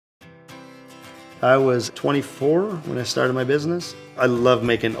I was 24 when I started my business. I love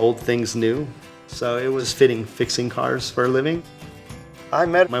making old things new, so it was fitting fixing cars for a living. I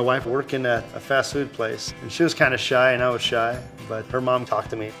met my wife working at a fast food place, and she was kind of shy and I was shy, but her mom talked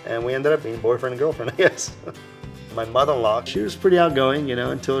to me and we ended up being boyfriend and girlfriend, I guess. My mother-in-law, she was pretty outgoing, you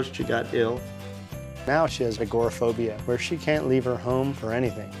know, until she got ill. Now she has agoraphobia, where she can't leave her home for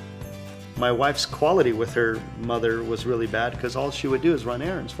anything. My wife's quality with her mother was really bad because all she would do is run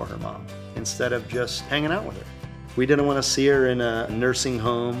errands for her mom instead of just hanging out with her. We didn't want to see her in a nursing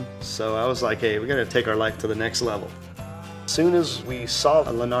home, so I was like, hey, we gotta take our life to the next level. As soon as we saw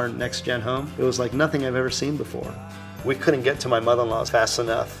a Lennar next-gen home, it was like nothing I've ever seen before. We couldn't get to my mother-in-law's fast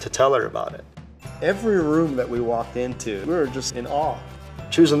enough to tell her about it. Every room that we walked into, we were just in awe.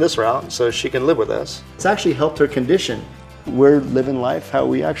 Choosing this route so she can live with us, it's actually helped her condition. We're living life how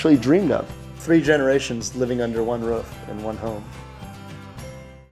we actually dreamed of. 3 generations living under one roof in one home.